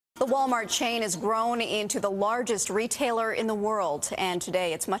The Walmart chain has grown into the largest retailer in the world, and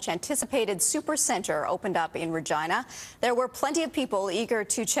today its much anticipated supercenter opened up in Regina. There were plenty of people eager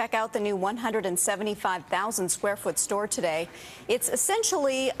to check out the new 175,000 square foot store today. It's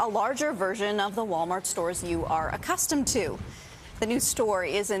essentially a larger version of the Walmart stores you are accustomed to. The new store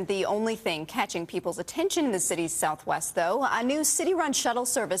isn't the only thing catching people's attention in the city's southwest, though. A new city-run shuttle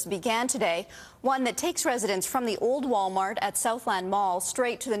service began today, one that takes residents from the old Walmart at Southland Mall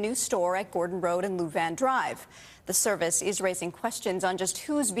straight to the new store at Gordon Road and Louvain Drive. The service is raising questions on just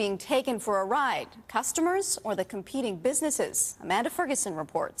who's being taken for a ride, customers or the competing businesses. Amanda Ferguson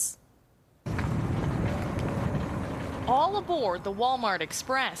reports. All aboard the Walmart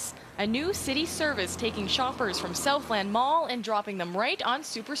Express, a new city service taking shoppers from Southland Mall and dropping them right on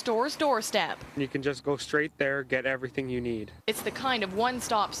Superstore's doorstep. You can just go straight there, get everything you need. It's the kind of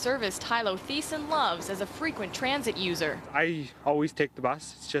one-stop service Tylo Thiessen loves as a frequent transit user. I always take the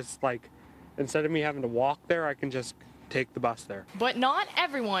bus. It's just like, instead of me having to walk there, I can just take the bus there. But not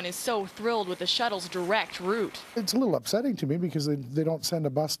everyone is so thrilled with the shuttle's direct route. It's a little upsetting to me because they don't send a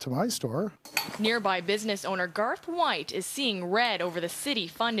bus to my store. Nearby business owner Garth White is seeing red over the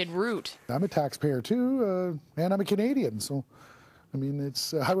city-funded route. I'm a taxpayer too, and I'm a Canadian, so I mean,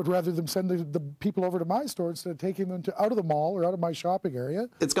 I would rather them send the people over to my store instead of taking them out of the mall or out of my shopping area.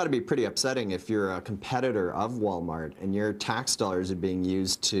 It's got to be pretty upsetting if you're a competitor of Walmart and your tax dollars are being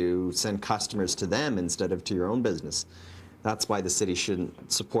used to send customers to them instead of to your own business. That's why the city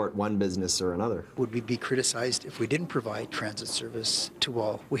shouldn't support one business or another. Would we be criticized if we didn't provide transit service to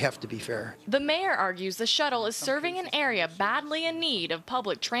all? We have to be fair. The mayor argues the shuttle is serving an area badly in need of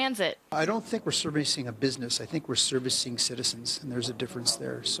public transit. I don't think we're servicing a business. I think we're servicing citizens, and there's a difference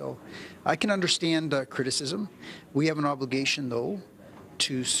there. So I can understand criticism. We have an obligation, though,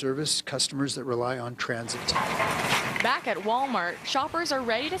 to service customers that rely on transit. Back at Walmart, shoppers are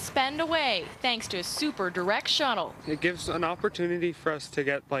ready to spend away thanks to a super direct shuttle. It gives an opportunity for us to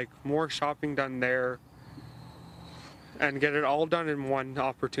get more shopping done there and get it all done in one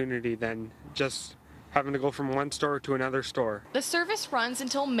opportunity than just having to go from one store to another store. The service runs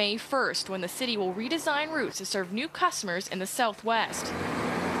until May 1st, when the city will redesign routes to serve new customers in the southwest.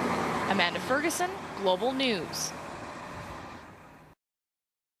 Amanda Ferguson, Global News.